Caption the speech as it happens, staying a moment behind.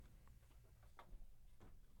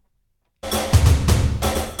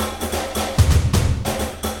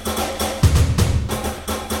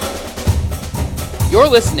You're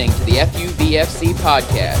listening to the FUVFC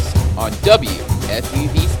podcast on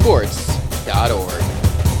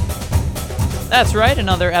WFUVSports.org. That's right,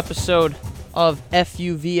 another episode of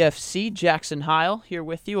FUVFC. Jackson Heil here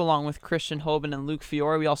with you, along with Christian Hoban and Luke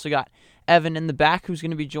Fiore. We also got Evan in the back, who's going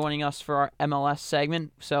to be joining us for our MLS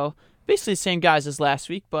segment. So basically the same guys as last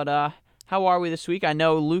week, but how are we this week? I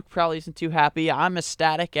know Luke probably isn't too happy. I'm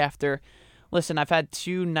ecstatic after, listen, I've had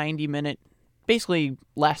two 90-minute, basically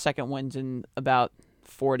last-second wins in about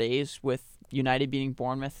 4 days, with United beating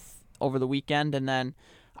Bournemouth over the weekend, and then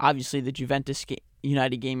obviously the Juventus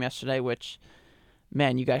United game yesterday, which,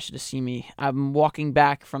 man, you guys should have seen me. I'm walking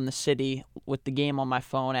back from the city with the game on my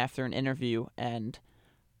phone after an interview, and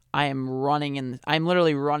I'm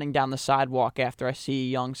literally running down the sidewalk after I see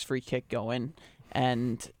Young's free kick go in,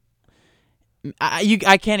 and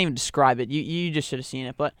I can't even describe it. You just should have seen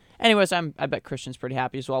it. But anyways, I bet Christian's pretty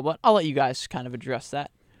happy as well. But I'll let you guys kind of address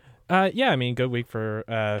that. Yeah, I mean, good week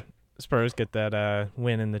for Spurs. Get that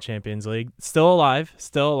win in the Champions League. Still alive.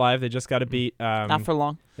 They just got to beat. Not for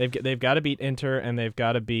long. They've got to beat Inter and they've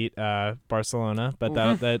got to beat Barcelona. But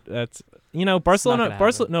that's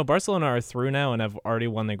Barcelona are through now and have already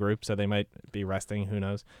won the group, so they might be resting. Who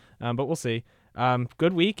knows? But we'll see.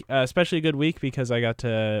 Good week, especially a good week because I got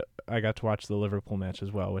to watch the Liverpool match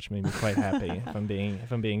as well, which made me quite happy.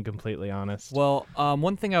 if I'm being completely honest. Well,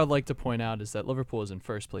 one thing I would like to point out is that Liverpool is in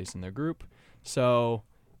first place in their group, so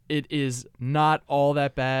it is not all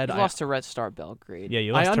that bad. You lost to Red Star Belgrade. Yeah,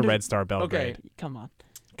 you lost to Red Star Belgrade. Okay, come on.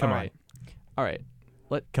 Come on. All right.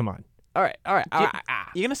 Come on. All right.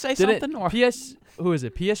 You gonna say something? Who is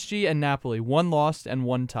it? PSG and Napoli. One lost and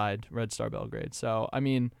one tied. Red Star Belgrade. So I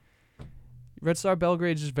mean, Red Star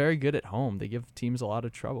Belgrade is very good at home. They give teams a lot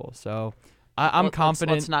of trouble. So I'm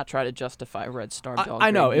confident. Let's not try to justify Red Star Belgrade.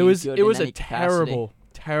 I know it was a capacity.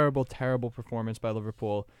 terrible performance by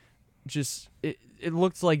Liverpool. Just it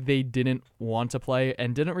looked like they didn't want to play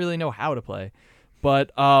and didn't really know how to play.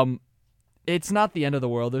 But it's not the end of the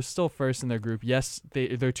world. They're still first in their group. Yes,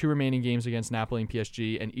 their two remaining games against Napoli and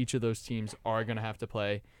PSG, and each of those teams are going to have to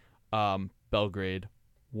play Belgrade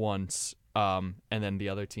once, and then the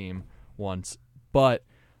other team once. But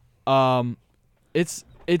it's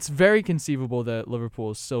very conceivable that Liverpool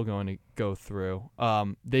is still going to go through.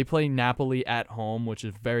 They play Napoli at home, which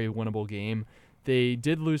is a very winnable game. They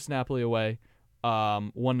did lose Napoli away,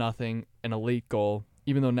 1-0, and a late goal,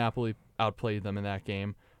 even though Napoli outplayed them in that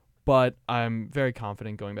game. But I'm very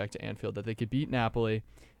confident going back to Anfield that they could beat Napoli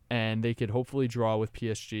and they could hopefully draw with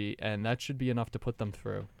PSG, and that should be enough to put them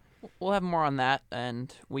through. We'll have more on that,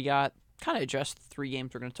 and we got kind of addressed the three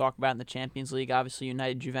games we're going to talk about in the Champions League. Obviously,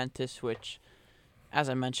 United Juventus, which, as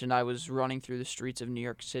I mentioned, I was running through the streets of New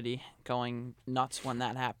York City, going nuts when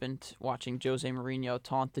that happened, watching Jose Mourinho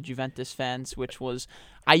taunt the Juventus fans, which was,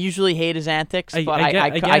 I usually hate his antics, but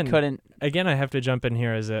I couldn't. Again, I have to jump in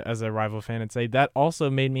here as a rival fan and say that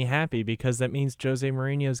also made me happy because that means Jose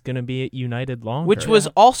Mourinho is going to be at United longer. Which was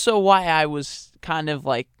also why I was kind of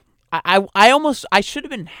like, I should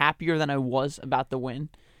have been happier than I was about the win.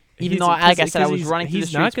 Even though, like I said, I was running through the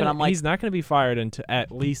streets, but I'm like... He's not going to be fired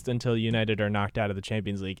at least until United are knocked out of the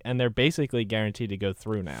Champions League, and they're basically guaranteed to go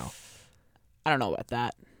through now. I don't know about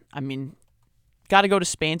that. I mean, got to go to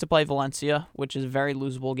Spain to play Valencia, which is a very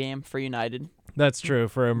losable game for United. That's true.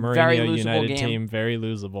 For a Mourinho United team, very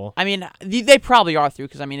losable. I mean, they probably are through,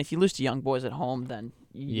 because, I mean, if you lose to Young Boys at home, then...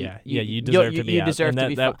 You deserve to be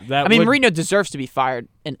out. Mourinho deserves to be fired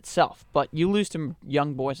in itself, but you lose to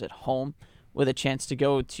Young Boys at home with a chance to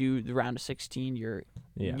go to the round of 16, you're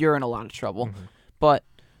in a lot of trouble. Mm-hmm. But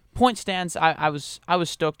point stands, I was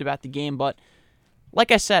stoked about the game, but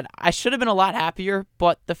like I said, I should have been a lot happier,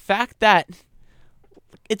 but the fact that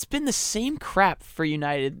it's been the same crap for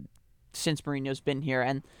United since Mourinho's been here,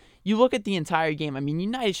 and you look at the entire game, I mean,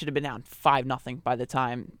 United should have been down 5-0 by the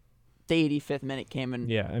time the 85th minute came and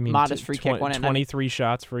modest free kick went in. 23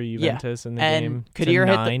 shots for Juventus in the game.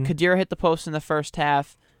 Khedira hit the post in the first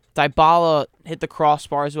half. Dybala hit the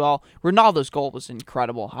crossbar as well. Ronaldo's goal was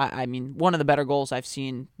incredible. I mean, one of the better goals I've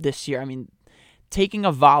seen this year. I mean, taking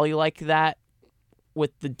a volley like that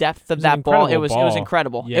with the depth of that ball, it was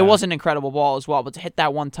incredible. Yeah. It was an incredible ball as well, but to hit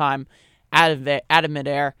that one time out of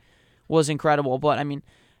midair was incredible. But I mean,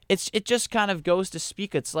 it just kind of goes to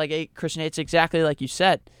speak. It's like, hey, Christian, it's exactly like you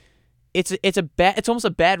said. It's almost a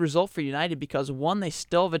bad result for United because one, they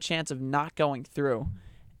still have a chance of not going through.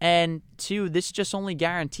 And two, this just only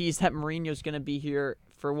guarantees that Mourinho's going to be here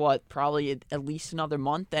for probably at least another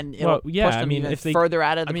month, and it'll push them even further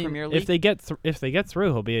out of the Premier League. If they get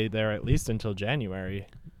through, he'll be there at least until January.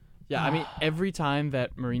 Yeah, I mean, every time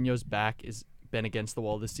that Mourinho's back is been against the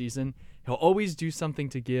wall this season. He'll always do something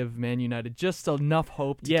to give Man United just enough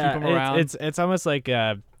hope to keep him around. It's almost like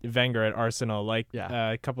Wenger at Arsenal,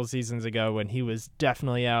 a couple seasons ago when he was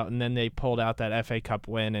definitely out, and then they pulled out that FA Cup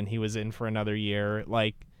win, and he was in for another year.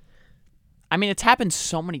 I mean, it's happened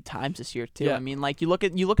so many times this year too. Yeah. I mean, you look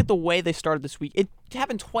at the way they started this week. It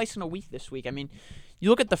happened twice in a week this week. I mean, you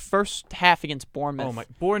look at the first half against Bournemouth. Oh my!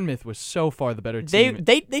 Bournemouth was so far the better team.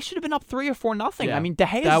 They should have been up 3 or 4-0. Yeah. I mean, De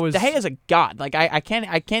Gea's a god. I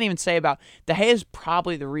can't even say about De Gea is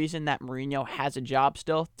probably the reason that Mourinho has a job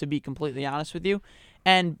still. To be completely honest with you,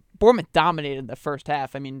 and Bournemouth dominated the first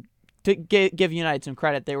half. I mean, to give United some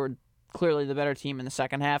credit, they were clearly the better team in the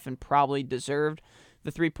second half and probably deserved the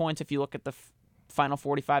 3 points if you look at the final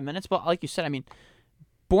 45 minutes. But like you said, I mean,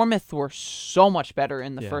 Bournemouth were so much better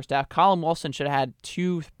in the first half. Callum Wilson should have had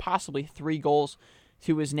 2, possibly 3 goals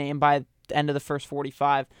to his name by the end of the first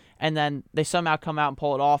 45, and then they somehow come out and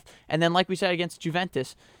pull it off. And then, like we said, against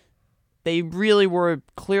Juventus, they really were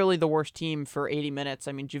clearly the worst team for 80 minutes.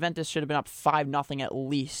 I mean, Juventus should have been up 5-0 at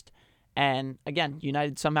least. And again,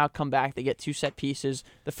 United somehow come back. They get 2 set pieces.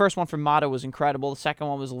 The first one from Mata was incredible. The second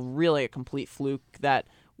one was really a complete fluke that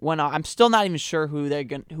went on. I'm still not even sure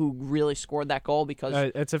who really scored that goal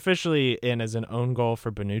because it's officially in as an own goal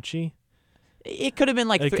for Bonucci. It could have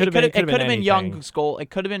been It it could could have have been anything. Young's goal. It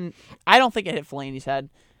could have been. I don't think it hit Fellaini's head.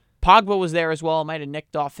 Pogba was there as well. It might have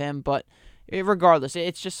nicked off him, but regardless,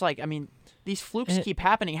 it's just I mean, these flukes keep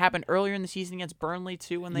happening. It happened earlier in the season against Burnley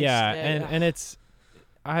too when they and it's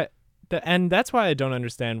and that's why I don't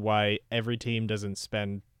understand why every team doesn't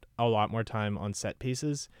spend a lot more time on set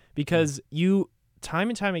pieces, because time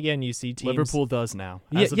and time again you see teams. Liverpool does now.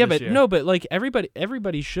 But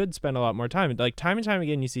everybody should spend a lot more time. Time and time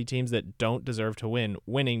again you see teams that don't deserve to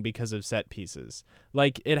winning because of set pieces.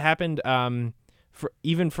 It happened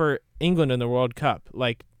for England in the World Cup.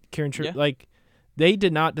 Kieran Trippier, they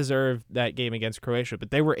did not deserve that game against Croatia,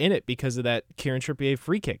 but they were in it because of that Kieran Trippier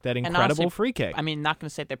free kick, that incredible free kick. I mean, not going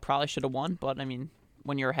to say they probably should have won, but I mean,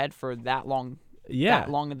 when you're ahead for that long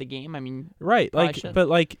of the game, I mean, right? Or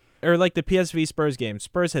the PSV Spurs game.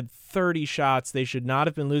 Spurs had 30 shots. They should not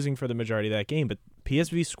have been losing for the majority of that game, but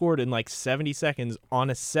PSV scored in 70 seconds on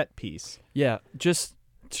a set piece. Yeah, just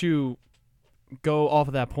to go off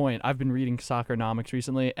of that point, I've been reading Soccernomics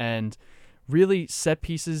recently, and really set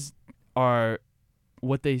pieces are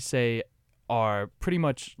what they say are pretty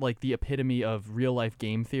much the epitome of real-life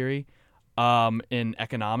game theory in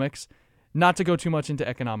economics. Not to go too much into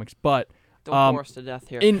economics, but don't bore us to death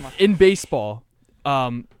here. In baseball,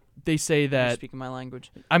 they say that... You're speaking my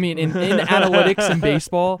language. I mean, in analytics in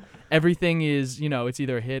baseball, everything is, it's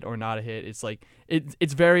either a hit or not a hit. It's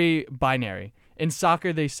it's very binary. In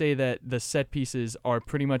soccer, they say that the set pieces are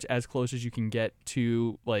pretty much as close as you can get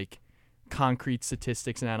to, concrete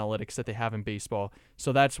statistics and analytics that they have in baseball.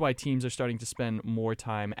 So that's why teams are starting to spend more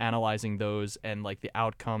time analyzing those and, the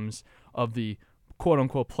outcomes of the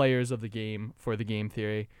quote-unquote players of the game for the game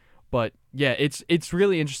theory. But yeah, it's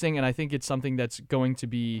really interesting, and I think it's something that's going to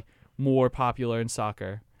be more popular in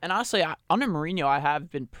soccer. And honestly, under Mourinho, I have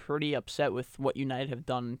been pretty upset with what United have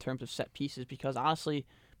done in terms of set pieces because honestly,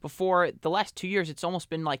 before the last 2 years, it's almost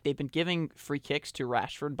been they've been giving free kicks to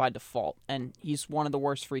Rashford by default, and he's one of the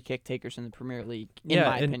worst free kick takers in the Premier League, in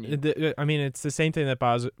my opinion. I mean, it's the same thing that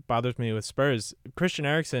bothers me with Spurs. Christian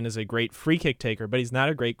Eriksen is a great free kick taker, but he's not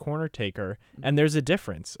a great corner taker, and there's a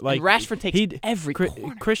difference. And Rashford takes every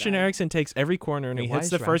corner. Christian Eriksen takes every corner, and he hits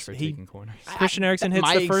the first. Christian Eriksen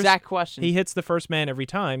hits the first. My exact question. He hits the first man every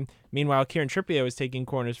time. Meanwhile, Kieran Trippier was taking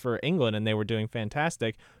corners for England, and they were doing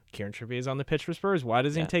fantastic. Kieran Trippier is on the pitch for Spurs. Why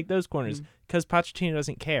doesn't he take those corners? Because Pochettino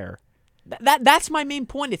doesn't care. That's my main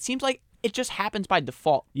point. It seems like it just happens by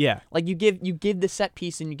default. Yeah. You give the set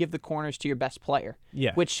piece and you give the corners to your best player.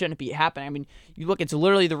 Yeah. Which shouldn't be happening. I mean, you look, it's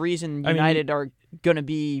literally the reason United are going to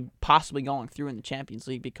be possibly going through in the Champions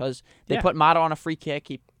League because they put Mata on a free kick.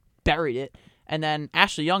 He buried it. And then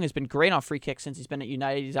Ashley Young has been great on free kicks since he's been at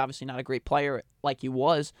United. He's obviously not a great player like he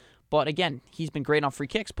was. But again, he's been great on free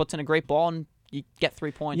kicks, puts in a great ball, and you get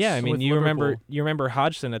 3 points. Yeah, I mean, you remember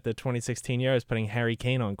Hodgson at the 2016 Euros putting Harry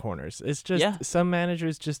Kane on corners. It's just some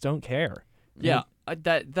managers just don't care. Yeah,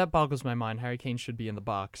 that boggles my mind. Harry Kane should be in the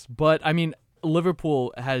box. But, I mean,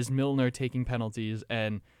 Liverpool has Milner taking penalties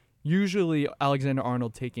and usually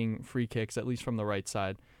Alexander-Arnold taking free kicks, at least from the right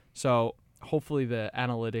side. So hopefully the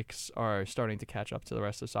analytics are starting to catch up to the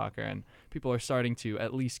rest of soccer and people are starting to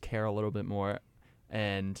at least care a little bit more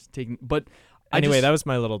and taking. But Anyway, that was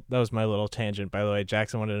my little tangent. By the way,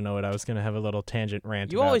 Jackson wanted to know what I was going to have a little tangent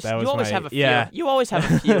rant You about. always have a few. Yeah. You always have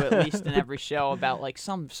a few at least in every show about like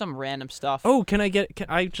some random stuff. Oh,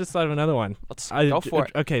 I just thought of another one. Let's go for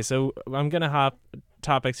it. Okay, so I'm going to hop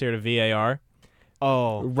topics here to VAR.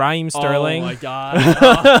 Oh, Raheem Sterling. Oh my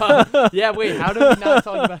God. Yeah, wait. How do we not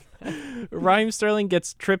talk about that? Raheem Sterling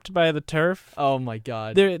gets tripped by the turf. Oh my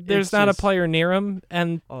God. There's not a player near him,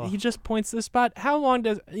 and Oh. he just points to the spot. How long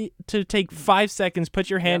does to take 5 seconds? Put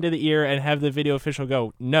your hand to the ear and have the video official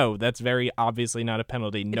go, "No, that's very obviously not a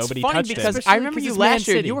penalty. Nobody it's funny touched because it." I remember Especially you 'cause it's Man last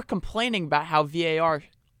year. City. You were complaining about how VAR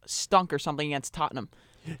stunk or something against Tottenham.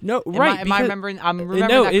 No, Am right? I remembering? I'm remembering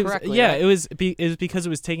no, that it was, correctly. yeah, right? it was because it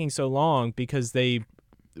was taking so long because they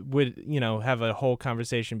would have a whole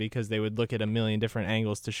conversation because they would look at a million different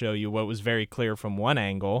angles to show you what was very clear from one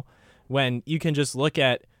angle, when you can just look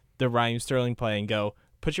at the Raheem Sterling play and go,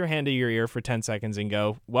 put your hand to your ear for 10 seconds and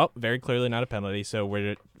go, well, very clearly not a penalty, so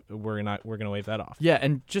we're gonna wave that off. Yeah,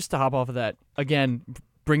 and just to hop off of that again,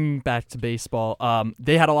 bringing back to baseball,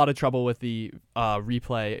 they had a lot of trouble with the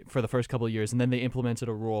replay for the first couple of years, and then they implemented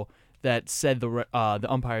a rule that said the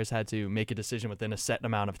umpires had to make a decision within a set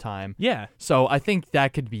amount of time. Yeah, So I think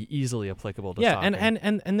that could be easily applicable to soccer.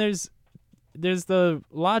 and there's the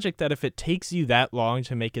logic that if it takes you that long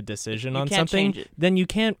to make a decision You on can't something, change it. then you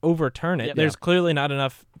can't overturn it. Yep. There's clearly not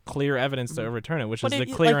enough clear evidence to overturn it, which is But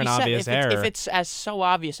the it- clear like and you said, obvious error. if it's as so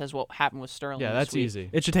obvious as what happened with Sterling, Yeah, this that's week, easy.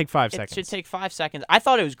 It should take 5 It seconds. should take 5 seconds. I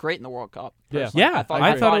thought it was great in the World Cup. Yeah. personally. Yeah,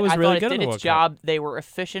 I thought it was really good It in did the its World Cup. job. They were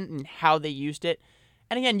efficient in how they used it.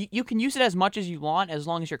 And again, you can use it as much as you want as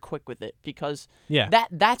long as you're quick with it, because Yeah.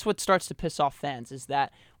 that's what starts to piss off fans, is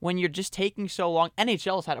that when you're just taking so long.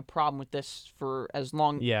 NHL has had a problem with this for as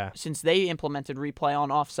long since they implemented replay on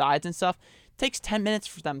offsides and stuff. It takes 10 minutes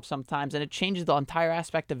for them sometimes, and it changes the entire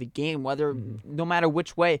aspect of the game, whether no matter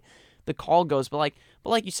which way the call goes. But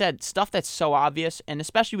like you said, stuff that's so obvious, and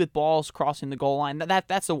especially with balls crossing the goal line,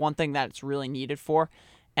 that's the one thing that it's really needed for.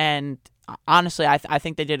 And honestly, I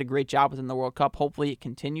think they did a great job within the World Cup. Hopefully it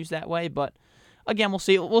continues that way. But again, we'll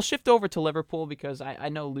see. We'll shift over to Liverpool because I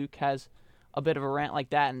know Luke has a bit of a rant like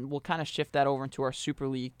that, and we'll kind of shift that over into our Super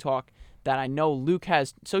League talk that I know Luke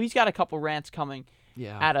has. So he's got a couple rants coming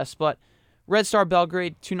at us. But Red Star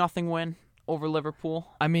Belgrade, 2-0 win over Liverpool.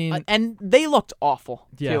 I mean, And they looked awful,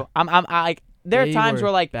 Yeah. too. There are They times were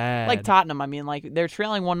where, like bad. Tottenham, I mean, like, they're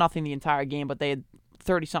trailing 1-0 the entire game, but they had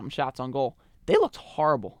 30-something shots on goal. They looked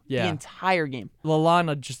horrible the Yeah. entire game.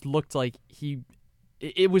 Lallana just looked like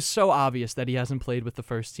it was so obvious that he hasn't played with the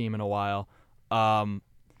first team in a while.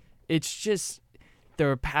 It's just there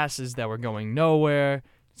were passes that were going nowhere.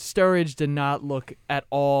 Sturridge did not look at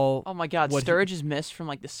all. Oh, my God. What he- Sturridge's miss from,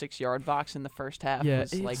 like, the 6-yard box in the first half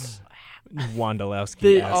was, like... it's-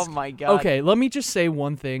 Wondolowski. Oh, my God. Okay, let me just say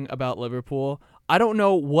one thing about Liverpool. I don't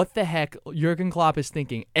know what the heck Jurgen Klopp is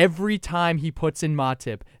thinking. Every time he puts in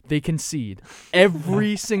Matip, they concede.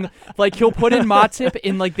 Every single... Like, he'll put in Matip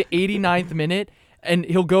in, like, the 89th minute, and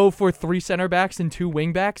he'll go for 3 center backs and 2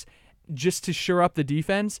 wing backs just to shore up the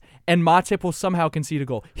defense, and Matip will somehow concede a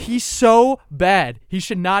goal. He's so bad. He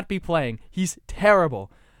should not be playing. He's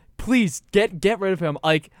terrible. Please, get rid of him.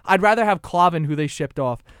 Like, I'd rather have Klavan, who they shipped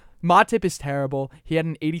off. Matip is terrible. He had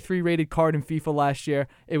an 83 rated card in FIFA last year.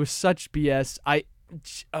 It was such BS.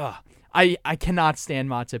 I cannot stand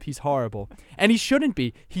Matip. He's horrible. And he shouldn't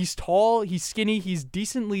be. He's tall, he's skinny, he's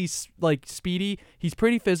decently like speedy, he's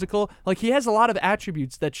pretty physical. Like, he has a lot of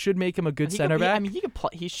attributes that should make him a good center back. I mean, he could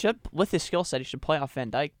play. He should, with his skill set, he should play off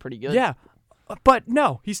Van Dijk pretty good. Yeah. But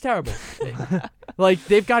no, he's terrible. Like,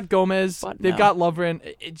 they've got Gomez, But they've no. got Lovren.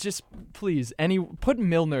 It just, please, put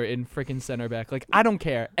Milner in freaking center back. Like, I don't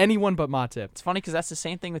care. Anyone but Matip. It's funny because that's the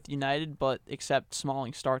same thing with United, but except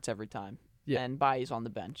Smalling starts every time. Yeah. And Bailly's on the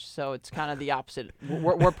bench. So it's kind of the opposite.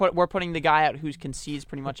 We're putting the guy out who concedes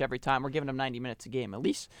pretty much every time. We're giving him 90 minutes a game. At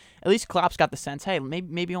least Klopp's got the sense, hey,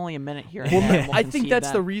 maybe only a minute here and Well, there, and we'll I think concede that's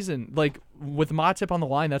then. the reason. Like, with Matip on the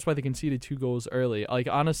line, that's why they conceded 2 goals early. Like,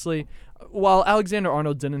 honestly, while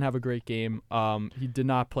Alexander-Arnold didn't have a great game, he did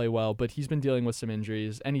not play well, but he's been dealing with some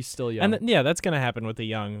injuries, and he's still young. And that's going to happen with a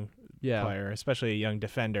young player, especially a young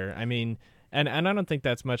defender. I mean, and I don't think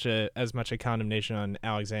that's as much a condemnation on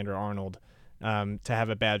Alexander-Arnold to have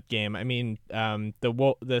a bad game. I mean,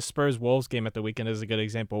 the Spurs-Wolves game at the weekend is a good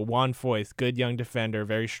example. Juan Foyth, good young defender,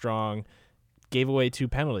 very strong, gave away 2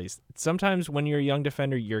 penalties. Sometimes when you're a young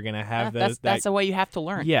defender, you're going to have That's the way you have to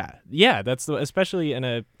learn. Yeah, that's especially in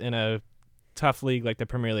a tough league like the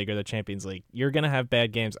Premier League or the Champions League. You're going to have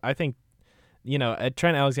bad games. I think,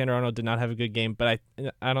 Trent Alexander-Arnold did not have a good game, but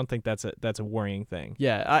I don't think that's a worrying thing.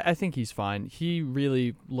 Yeah, I think he's fine. He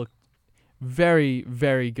really looked very,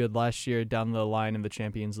 very good last year down the line in the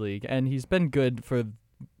Champions League, and he's been good for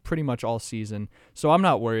pretty much all season. So I'm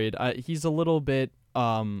not worried. He's a little bit.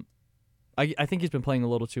 I think he's been playing a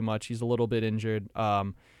little too much. He's a little bit injured,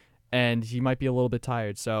 and he might be a little bit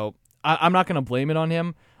tired. So I'm not going to blame it on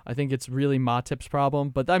him. I think it's really Matip's problem.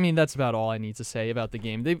 But, I mean, that's about all I need to say about the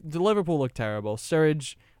game. The Liverpool looked terrible.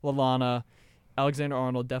 Sturridge, Lallana,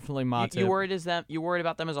 Alexander-Arnold, definitely Matip. You worried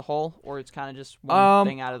about them as a whole, or it's kind of just one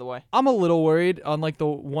thing out of the way? I'm a little worried. On, like, the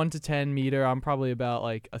 1 to 10 meter, I'm probably about,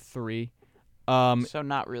 like, a 3. So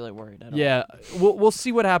not really worried at all. Yeah. We'll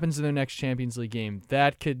see what happens in their next Champions League game.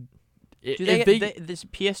 That could... Do they get this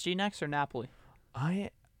PSG next or Napoli? I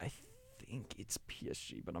think it's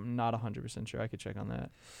PSG, but I'm not 100% sure. I could check on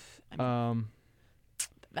that. I mean,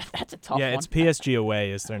 that's a tough one. Yeah, it's PSG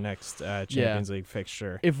away is their next Champions League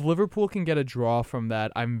fixture. If Liverpool can get a draw from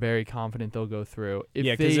that, I'm very confident they'll go through.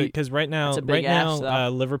 Because right now, though.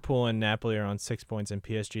 Liverpool and Napoli are on 6 points and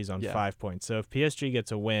PSG's on 5 points. So if PSG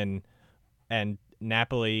gets a win and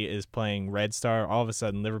Napoli is playing Red Star, all of a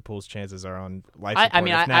sudden Liverpool's chances are on life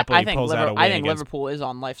support. I think Liverpool is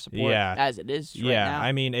on life support as it is right now.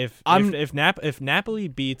 I mean, if Napoli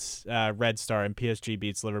beats Red Star and PSG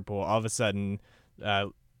beats Liverpool, all of a sudden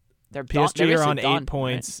PSG are on 8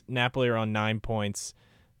 points, right? Napoli are on 9 points.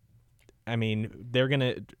 I mean,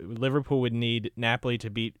 Liverpool would need Napoli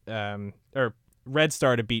to beat or Red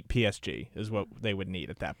Star to beat PSG is what they would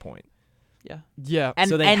need at that point. Yeah. And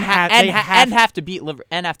so have to beat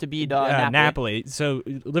Napoli. So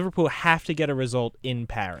Liverpool have to get a result in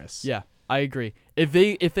Paris. Yeah, I agree. If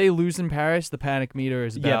they lose in Paris, the panic meter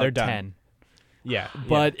is about they're done. 10. Yeah.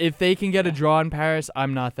 But if they can get a draw in Paris,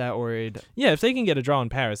 I'm not that worried. Yeah, if they can get a draw in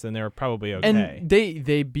Paris, then they're probably okay. And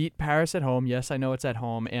they beat Paris at home. Yes, I know it's at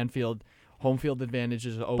home. Anfield. Home field advantage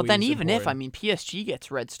is always But then even important. if, PSG gets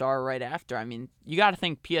Red Star right after, you got to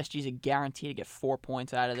think PSG's a guarantee to get 4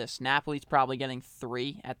 points out of this. Napoli's probably getting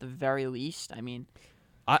 3 at the very least.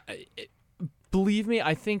 Believe me,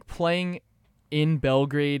 I think playing in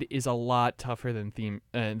Belgrade is a lot tougher than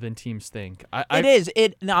teams think. It is.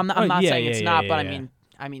 I'm not saying it's not, but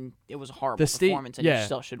I mean, it was a horrible performance, and you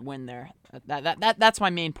still should win there. That's my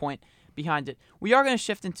main point behind it. We are going to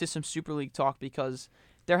shift into some Super League talk because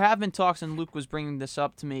there have been talks, and Luke was bringing this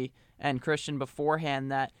up to me and Christian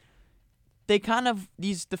beforehand, that they kind of,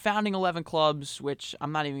 the founding 11 clubs, which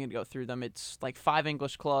I'm not even going to go through them. It's like 5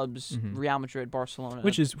 English clubs, Real Madrid, Barcelona.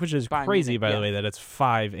 Which is crazy, by the way, that it's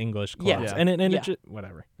 5 English clubs. Yeah. And it just,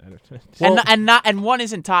 whatever. And one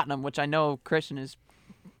isn't Tottenham, which I know Christian is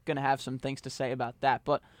going to have some things to say about that.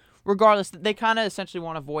 But regardless, they kind of essentially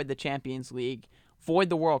want to avoid the Champions League.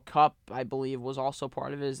 Void the World Cup, I believe, was also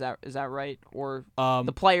part of it. Is that right? Or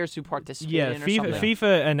the players who participated in something?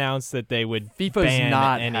 FIFA announced that they would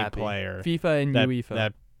ban any player FIFA and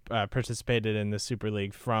UEFA that participated in the Super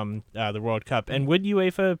League from the World Cup. And would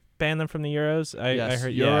UEFA ban them from the Euros? I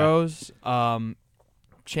heard Euros,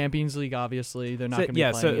 Champions League, obviously. They're not going to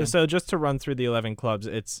be playing. So just to run through the 11 clubs,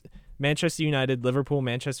 it's Manchester United, Liverpool,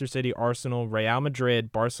 Manchester City, Arsenal, Real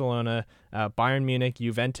Madrid, Barcelona, Bayern Munich,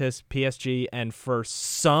 Juventus, PSG, and for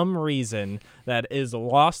some reason that is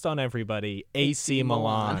lost on everybody, AC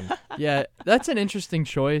Milan. Yeah, that's an interesting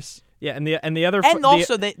choice. Yeah, and the other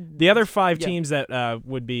the other 5 teams that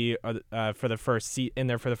would be for the first in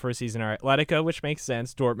there for the first season are Atletico, which makes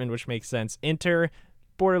sense, Dortmund, which makes sense, Inter,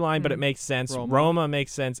 borderline, but it makes sense. Roma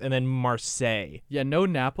makes sense, and then Marseille. Yeah, no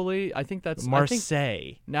Napoli. I think that's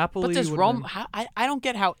Marseille. Napoli. But does Roma? I don't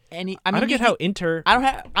get how any. I don't get how Inter.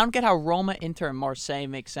 I don't get how Roma, Inter, and Marseille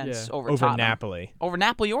make sense over Tottenham. Napoli. Over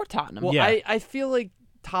Napoli or Tottenham. Well, I feel like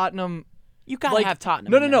Tottenham. You gotta have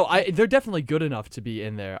Tottenham. No. They're definitely good enough to be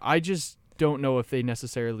in there. I just don't know if they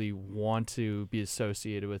necessarily want to be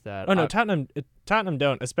associated with that. Oh no, Tottenham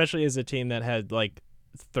don't, especially as a team that had like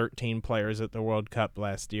 13 players at the World Cup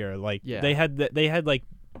last year. Like they had like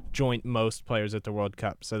joint most players at the World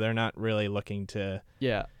Cup, so they're not really looking to.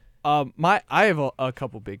 Yeah, I have a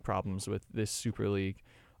couple big problems with this Super League.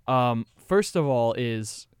 First of all,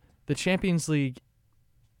 is the Champions League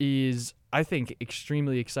is, I think,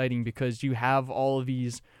 extremely exciting because you have all of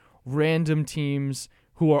these random teams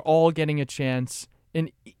who are all getting a chance,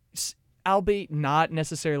 and albeit not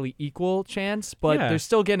necessarily equal chance, but they're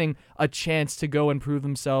still getting a chance to go and prove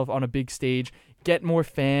themselves on a big stage, get more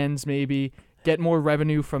fans maybe, get more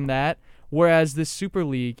revenue from that. Whereas this Super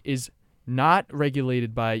League is not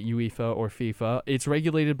regulated by UEFA or FIFA. It's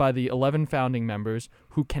regulated by the 11 founding members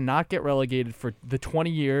who cannot get relegated for the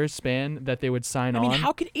 20-year span that they would sign on. I mean,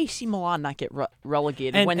 how could AC Milan not get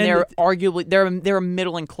relegated And- when and they're arguably they're a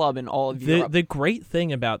middling club in all of Europe? The great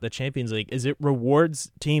thing about the Champions League is it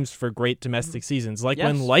rewards teams for great domestic seasons. Like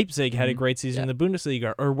when Yes. Leipzig had a great season in the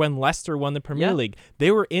Bundesliga, or when Leicester won the Premier Yeah. League.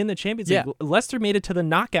 They were in the Champions League. Leicester made it to the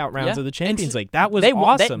knockout rounds Yeah. of the And Champions League. That was they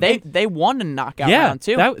won, awesome. They won a knockout yeah, round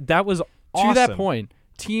too. that was awesome. To that point,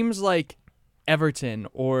 teams like Everton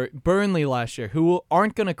or Burnley last year, who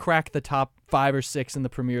aren't going to crack the top 5 or 6 in the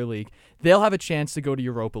Premier League, they'll have a chance to go to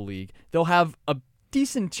Europa League. They'll have a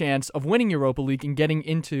decent chance of winning Europa League and getting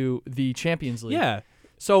into the Champions League. Yeah.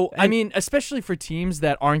 So, I mean, especially for teams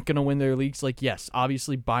that aren't going to win their leagues, like, yes,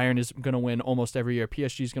 obviously Bayern is going to win almost every year.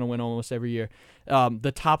 PSG is going to win almost every year.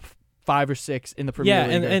 The top 5 or 6 in the Premier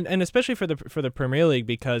League. Yeah, and especially for the Premier League,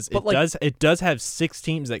 because it does have 6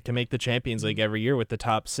 teams that can make the Champions League every year with the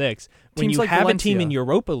top 6. When Teams you like have a team Valencia. in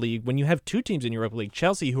Europa League, when you have 2 teams in Europa League,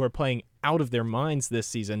 Chelsea, who are playing out of their minds this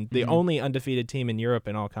season, the only undefeated team in Europe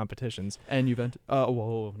in all competitions. And Juventus.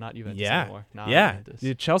 Not Juventus Yeah, anymore. Not yeah.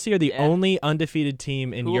 Juventus. Chelsea are the only undefeated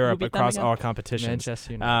team in Who Europe beat them across again? all competitions.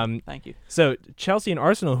 Manchester United. Thank you. So Chelsea and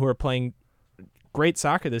Arsenal, who are playing great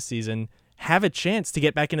soccer this season, have a chance to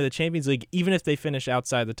get back into the Champions League, even if they finish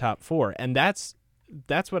outside the top 4. And that's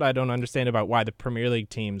what I don't understand about why the Premier League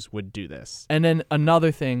teams would do this. And then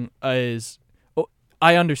another thing is,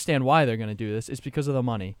 I understand why they're going to do this. It's because of the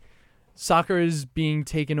money. Soccer is being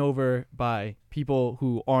taken over by people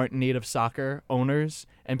who aren't native soccer owners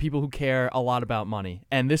and people who care a lot about money.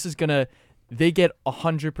 And this is going to... They get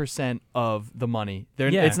 100% of the money.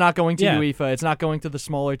 It's not going to UEFA. It's not going to the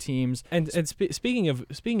smaller teams. And speaking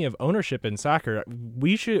of ownership in soccer,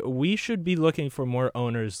 we should be looking for more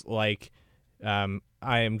owners like I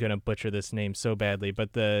am gonna butcher this name so badly,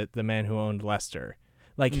 but the man who owned Leicester.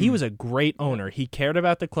 Like, he was a great owner. He cared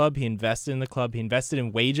about the club. He invested in the club. He invested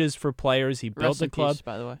in wages for players. He built Rest the in club. peace,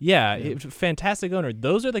 by the way. Yeah, he was a fantastic owner.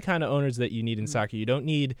 Those are the kind of owners that you need in soccer. You don't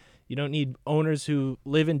need owners who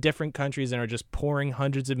live in different countries and are just pouring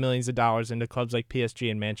hundreds of millions of dollars into clubs like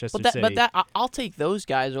PSG and Manchester City. I'll take those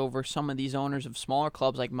guys over some of these owners of smaller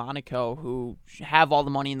clubs like Monaco, who have all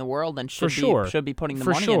the money in the world and should be putting the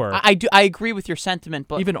money in. I agree with your sentiment,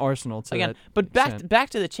 but Even Arsenal, to again, that but extent. back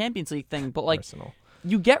to the Champions League thing. But like, Arsenal.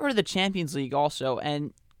 you get rid of the Champions League also,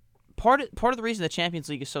 and part of the reason the Champions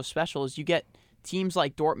League is so special is you get teams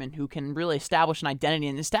like Dortmund who can really establish an identity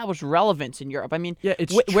and establish relevance in Europe. I mean, Yeah,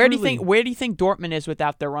 it's where do you truly- think Dortmund is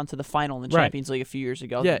without their run to the final in the Right. Champions League a few years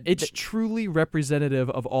ago? Yeah, it's truly representative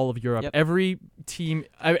of all of Europe. Yep. Every team,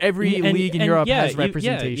 every And- league in and Europe yeah, has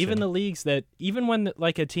representation. even the leagues that, even when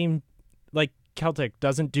like a team like Celtic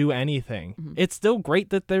doesn't do anything, it's still great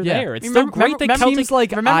that they're Yeah. there. It's still great that remember Celtic. teams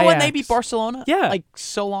like remember when they Ajax. beat Barcelona? Yeah. like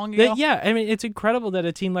so long ago. I mean, it's incredible that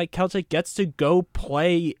a team like Celtic gets to go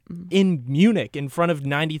play in Munich in front of And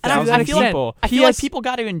 90,000 I feel like- people. I feel like PS people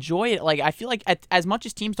got to enjoy it. Like, I feel like as much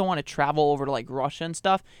as teams don't want to travel over to like Russia and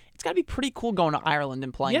stuff, it's got to be pretty cool going to Ireland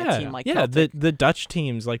and playing a team like Celtic. the Dutch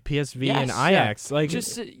teams like PSV and Yes, Ajax, like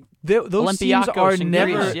Just those teams Olympiacos are in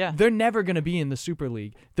never. Greece, yeah. They're never going to be in the Super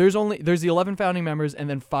League. There's the 11 founding members and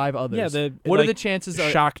then 5 others. What are like the chances?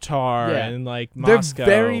 Shakhtar Yeah. and like They're Moscow.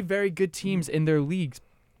 very, very good teams in their leagues,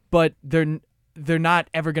 but they're not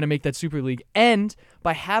ever going to make that Super League. And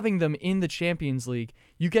by having them in the Champions League,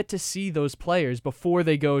 you get to see those players before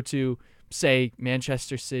they go to, say,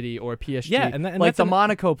 Manchester City or PSG. Yeah, and like that's the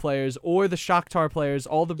Monaco players or the Shakhtar players,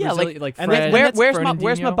 all the Brazilian, like and Fred, that's- where's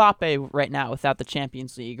Fernandinho. Mbappe right now without the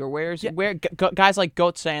Champions League, or where guys like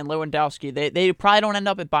Götze and Lewandowski? They probably don't end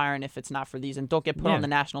up at Bayern if it's not for these, and don't get put Yeah. on the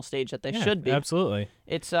national stage that they Yeah, should be. Absolutely.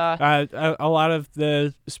 It's A lot of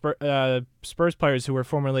the Spurs players who were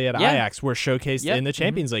formerly at Yeah. Ajax were showcased Yep. in the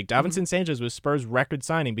Champions League. Davinson Sanchez was Spurs' record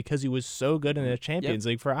signing because he was so good in the Champions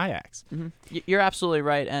League for Ajax. You're absolutely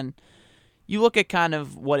right, and you look at kind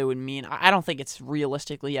of what it would mean. I don't think it's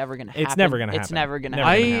realistically ever going to happen. It's never going to happen. It's never going to Never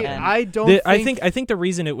happen. gonna happen. I don't. I think the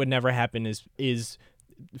reason it would never happen is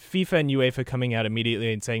FIFA and UEFA coming out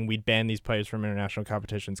immediately and saying we'd ban these players from international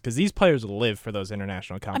competitions because these players live for those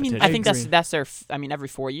international I competitions. mean, I think agree. that's their. I mean, every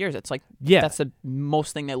 4 years, it's like Yeah. that's the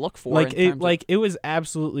most thing they look for. like in terms of- it was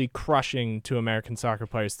absolutely crushing to American soccer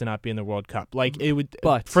players to not be in the World Cup. Like it would,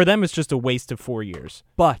 But- for them, it's just a waste of 4 years.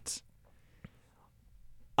 But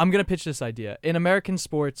I'm going to pitch this idea. In American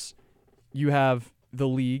sports, you have the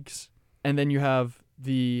leagues, and then you have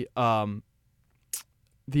the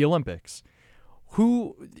Olympics.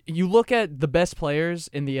 Who you look at the best players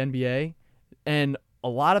in the NBA, and a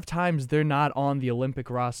lot of times they're not on the Olympic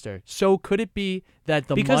roster. So could it be that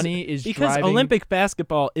the money is because driving... Olympic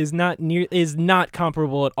basketball is not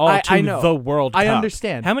comparable at all to I know. the World Cup. I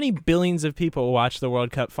understand. How many billions of people watch the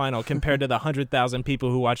World Cup final compared to the 100,000 people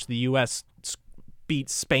who watch the U.S. beat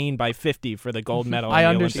Spain by 50 for the gold medal? I in the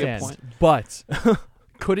understand, Olympics? but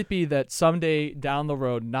could it be that someday down the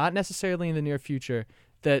road, not necessarily in the near future,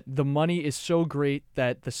 that the money is so great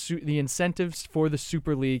that the incentives for the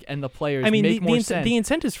Super League and the players make more sense? The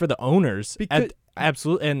incentives for the owners, Because-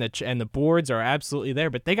 absolutely, and the boards are absolutely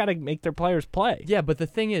there, but they got to make their players play. Yeah, but the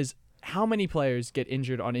thing is, how many players get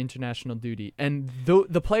injured on international duty? And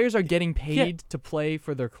the players are getting paid to play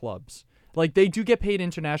for their clubs. Like, they do get paid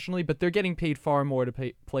internationally, but they're getting paid far more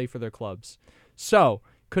to play for their clubs. So,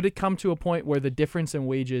 could it come to a point where the difference in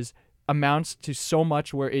wages amounts to so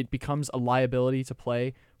much where it becomes a liability to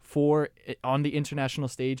play on the international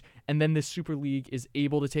stage, and then the Super League is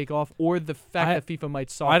able to take off, or the fact that FIFA might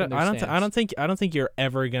soften their stance? I don't think you're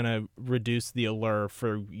ever gonna reduce the allure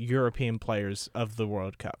for European players of the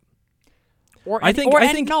World Cup. Or any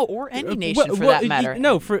nation for that matter.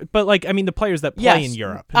 But like, I mean, the players that play in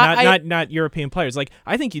Europe, not European players. Like,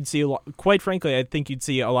 I think you'd see quite frankly, I think you'd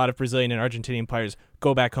see a lot of Brazilian and Argentinian players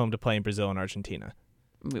go back home to play in Brazil and Argentina.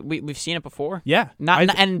 We've seen it before. Yeah,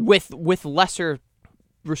 and with lesser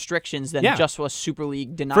restrictions than just a Super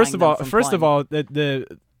League denying First of all,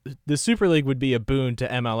 the Super League would be a boon to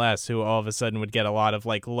MLS, who all of a sudden would get a lot of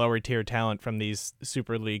like lower tier talent from these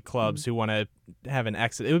Super League clubs who want to have an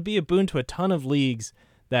exit. It would be a boon to a ton of leagues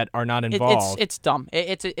that are not involved. It's dumb.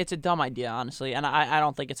 It's a dumb idea, honestly, and I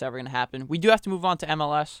don't think it's ever going to happen. We do have to move on to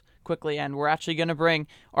MLS quickly, and we're actually going to bring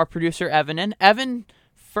our producer Evan in. Evan,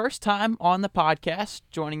 first time on the podcast,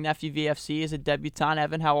 joining the FUVFC as a debutant.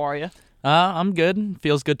 Evan, how are you? I'm good.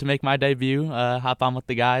 Feels good to make my debut. Hop on with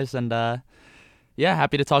the guys, and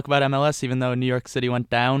happy to talk about MLS, even though New York City went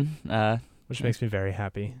down. Which makes me very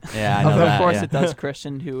happy. Yeah, I know that. Of course it does,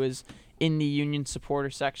 Christian, who is in the Union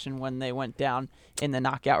supporter section when they went down in the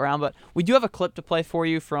knockout round. But we do have a clip to play for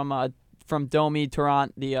you from Domi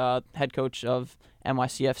Tarrant, the head coach of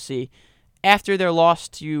NYCFC. After their loss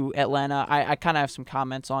to Atlanta, I kind of have some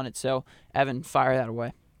comments on it, so Evan, fire that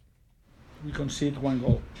away. We concede one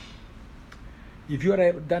goal. If you are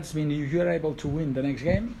able to win the next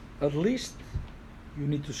game, at least you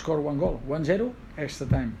need to score one goal. 1-0, extra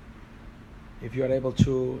time. If you are able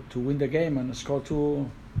to win the game and score two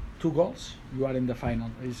goals, you are in the final.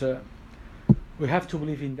 We have to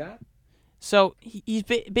believe in that. So he's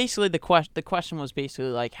basically the question was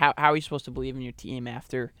basically like how are you supposed to believe in your team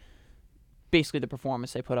after basically the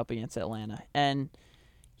performance they put up against Atlanta, and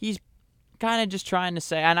he's kind of just trying to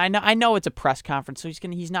say, and I know it's a press conference, so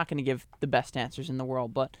he's not gonna give the best answers in the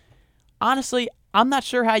world, but honestly, I'm not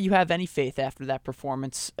sure how you have any faith after that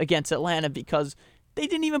performance against Atlanta, because they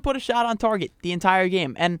didn't even put a shot on target the entire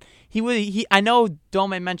game. And I know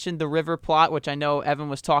Dome mentioned the River plot, which I know Evan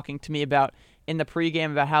was talking to me about in the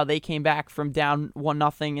pregame about how they came back from down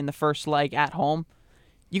 1-0 in the first leg at home.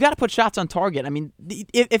 You got to put shots on target. I mean,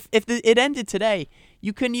 if it ended today,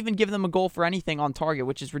 you couldn't even give them a goal for anything on target,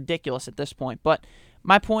 which is ridiculous at this point. But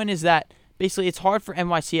my point is that basically it's hard for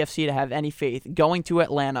NYCFC to have any faith going to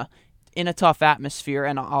Atlanta in a tough atmosphere,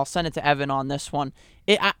 and I'll send it to Evan on this one.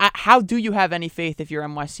 How do you have any faith if you're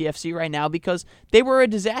NYCFC right now? Because they were a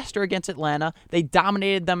disaster against Atlanta. They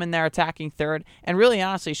dominated them in their attacking third, and really,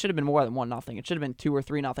 honestly, it should have been more than 1-0. It should have been 2 or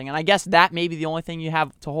 3-0, and I guess that may be the only thing you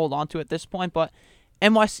have to hold on to at this point, but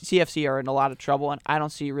NYCFC are in a lot of trouble, and I don't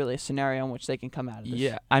see really a scenario in which they can come out of this.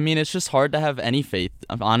 Yeah, I mean, it's just hard to have any faith,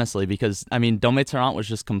 honestly, because, I mean, Dome Tarrant was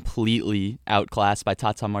just completely outclassed by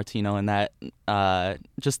Tata Martino in that,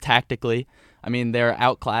 just tactically. I mean, they're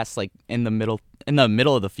outclassed, like, in the middle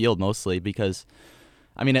of the field mostly, because,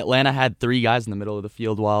 I mean, Atlanta had 3 guys in the middle of the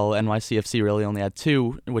field while NYCFC really only had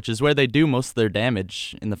 2, which is where they do most of their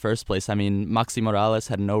damage in the first place. I mean, Maxi Morales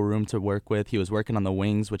had no room to work with. He was working on the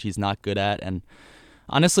wings, which he's not good at, and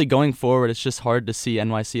honestly, going forward, it's just hard to see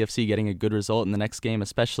NYCFC getting a good result in the next game,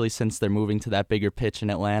 especially since they're moving to that bigger pitch in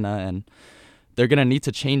Atlanta, and they're going to need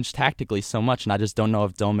to change tactically so much, and I just don't know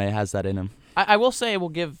if Dome has that in him. I will say it will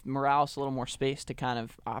give Morales a little more space to kind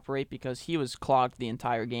of operate, because he was clogged the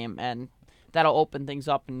entire game, and that'll open things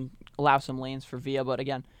up and allow some lanes for Villa. But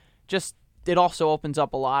again, just it also opens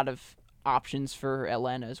up a lot of options for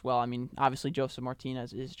Atlanta as well. I mean, obviously Josef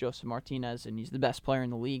Martinez is Josef Martinez, and he's the best player in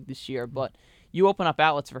the league this year, but you open up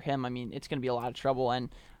outlets for him, I mean, it's going to be a lot of trouble.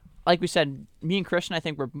 And like we said, me and Christian, I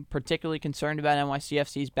think, were particularly concerned about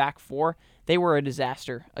NYCFC's back four. They were a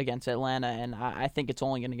disaster against Atlanta, and I think it's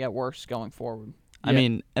only going to get worse going forward. I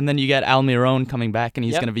mean, and then you get Almiron coming back, and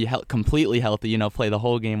he's Yep. going to be completely healthy, play the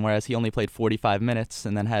whole game, whereas he only played 45 minutes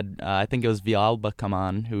and then had, I think it was Villalba come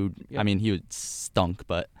on, who, Yep. I mean, he was stunk,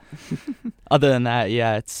 but other than that,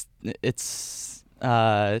 yeah, it's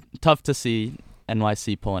tough to see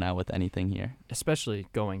NYC pulling out with anything here. Especially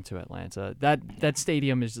going to Atlanta. That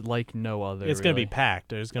stadium is like no other. It's going to really. be packed.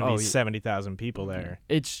 There's going to Oh, be yeah. 70,000 people there.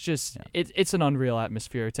 It's just it's an unreal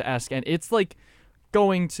atmosphere to ask, and it's like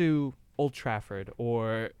going to Old Trafford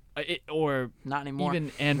or Not anymore.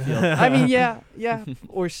 even Anfield. I mean, yeah,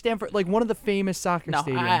 or Stamford, like one of the famous soccer no,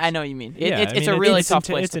 stadiums. I know what you mean. Yeah, It's I a mean, really it's tough inti-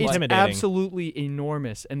 place it's to play. intimidating. Absolutely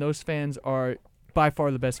enormous, and those fans are by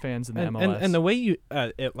far the best fans in the MLS. And the way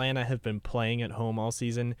Atlanta have been playing at home all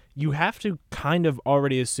season, you have to kind of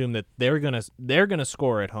already assume that they're gonna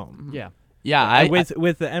score at home. yeah, Yeah, with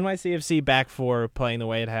the NYCFC back four playing the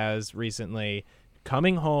way it has recently,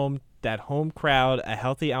 coming home, that home crowd, a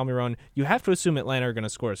healthy Almiron, you have to assume Atlanta are going to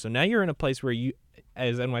score. So now you're in a place where you,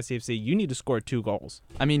 as NYCFC, you need to score 2 goals.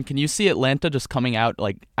 I mean, can you see Atlanta just coming out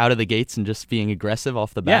of the gates and just being aggressive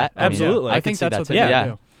off the bat? Yeah, absolutely. I, I think could see that's what that they too. gotta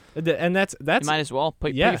Yeah. do. And that's You might as well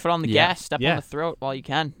put yeah. your foot on the Yeah. gas, step Yeah. on the throat while you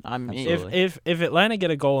can. I mean, Absolutely. if Atlanta get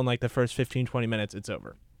a goal in like the first 15-20 minutes, it's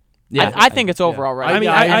over. Yeah, I think it's over already. I mean,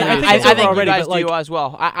 I think it's I over think already, you guys but, like, do as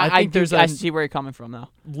well. I I think do. there's I a- see where you're coming from, though.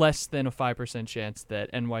 Less than a 5% chance that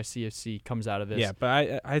NYCFC comes out of this. Yeah,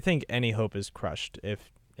 but I think any hope is crushed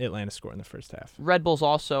if Atlanta score in the first half. Red Bulls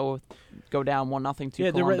also go down 1-0 to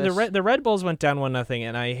Yeah, Columbus. the Red Bulls went down 1-0,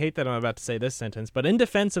 and I hate that I'm about to say this sentence, but in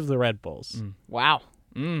defense of the Red Bulls, Wow.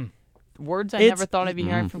 Mm. Words I It's- never thought I'd be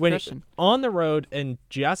hearing from when Christian. on the road, and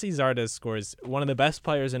Giassi Zardes scores, one of the best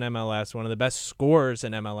players in MLS, one of the best scorers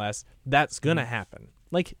in MLS, that's gonna happen.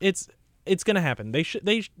 Like it's gonna happen. They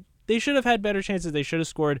should have had better chances. They should have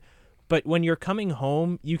scored, but when you're coming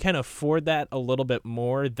home, you can afford that a little bit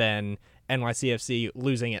more than NYCFC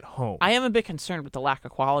losing at home. I am a bit concerned with the lack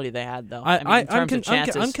of quality they had, though. I'm in terms of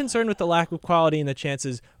chances. I'm concerned with the lack of quality in the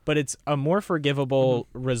chances, but it's a more forgivable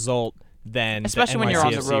result than Especially the when you're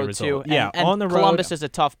on the NYCFC road result. too. Yeah, and on the road. Columbus is a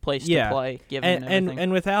tough place Yeah. to play, given everything.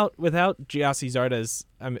 And without Giassi Zardes,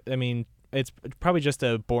 I mean, it's probably just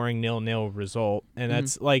a boring 0-0 result, and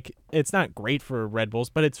that's like it's not great for Red Bulls,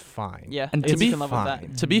 but it's fine. Yeah, And it's to be you can live with that.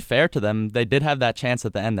 fine. To be fair to them, they did have that chance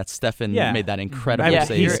at the end that Stefan Yeah. made that incredible Yeah,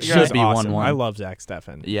 save. you're- It you're should right. be awesome. 1-1. I love Zach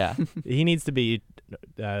Steffen. Yeah, He needs to be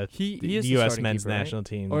He the is the U.S. starting men's keeper, right? national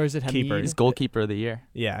team Or is it keeper. Hamid? he's goalkeeper of the year.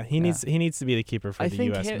 Yeah, he needs to be the keeper for I the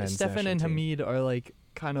think U.S. men's Stefan national and team. Hamid are like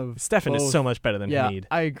kind of Stefan is both- so much better than Yeah, Hamid.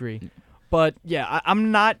 I agree. But yeah,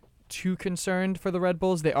 I'm not too concerned for the Red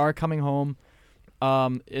Bulls. They are coming home.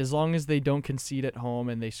 As long as they don't concede at home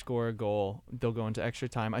and they score a goal, they'll go into extra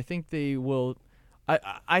time. I think they will.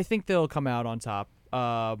 I think they'll come out on top.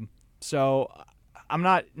 So I'm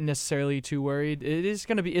not necessarily too worried. It is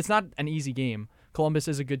going to be. It's not an easy game. Columbus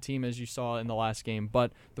is a good team, as you saw in the last game,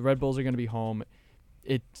 but the Red Bulls are going to be home.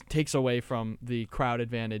 It takes away from the crowd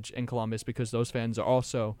advantage in Columbus because those fans are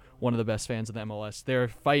also one of the best fans of the MLS. They're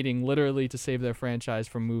fighting literally to save their franchise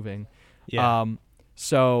from moving. Yeah.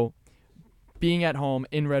 So being at home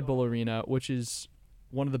in Red Bull Arena, which is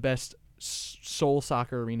one of the best soul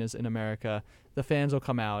soccer arenas in America, the fans will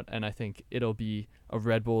come out, and I think it'll be a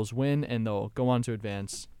Red Bulls win, and they'll go on to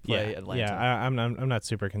advance, play Atlanta. Yeah, I'm not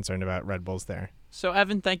super concerned about Red Bulls there. So,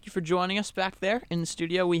 Evan, thank you for joining us back there in the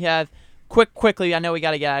studio. We have quickly. I know we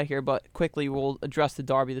got to get out of here, but quickly we'll address the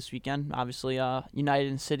derby this weekend. Obviously, United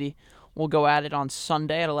and City will go at it on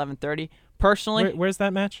Sunday at 11:30. Personally, Where's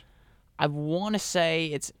that match? I want to say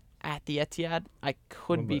it's at the Etihad. I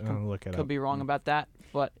could be I'll look it could up. be wrong about that,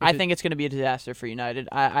 but I think it's going to be a disaster for United.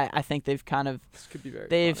 I think they've kind of This could be very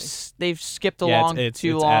they've skipped Yeah, along it's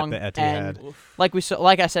too at long, the Etihad. and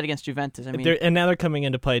like I said against Juventus. I mean, And now they're coming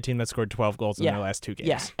in to play a team that scored 12 goals in Yeah. their last 2 games.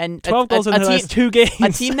 yeah, and 12 goals in a the team, last 2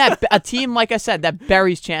 games. a team like I said that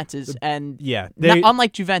buries chances, and Yeah,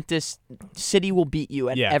 unlike Juventus, City will beat you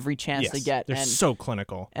at Yeah. every chance yes, they get. They're and so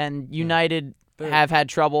clinical. United have had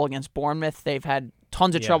trouble against Bournemouth. They've had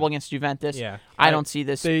tons of Yeah. trouble against Juventus. Yeah. I don't see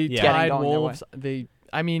this They getting tied going their way. Wolves.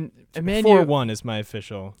 I mean, Emmanuel, 4-1 is my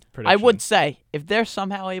official I prediction. would say if they're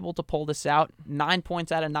somehow able to pull this out, 9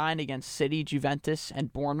 points out of 9 against City, Juventus,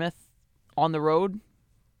 and Bournemouth on the road,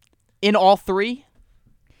 in all 3,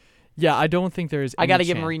 Yeah, I don't think there is. I got to any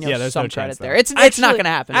give chance. Mourinho Yeah, there's some no credit chance, there. though. It's not going to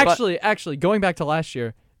happen. but Actually, going back to last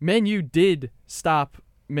year, Man U did stop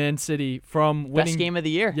Man City from winning. best game of the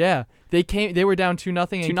year. Yeah, they were down 2-0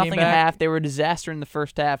 and 2-0 came at back. half. They were a disaster in the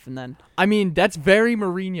first half, and then I mean, that's very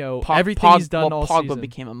Mourinho. Everything he's done all Pogba season.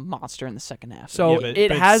 became a monster in the second half. So Yeah,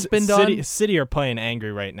 it has been done. City are playing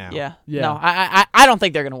angry right now. Yeah. Yeah. No, I don't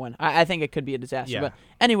think they're going to win. I think it could be a disaster. Yeah. But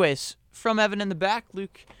anyways, from Evan in the back,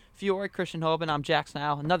 Luke Fiore, Christian Hoban, I'm Jackson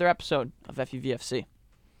Isle. Another episode of FUVFC.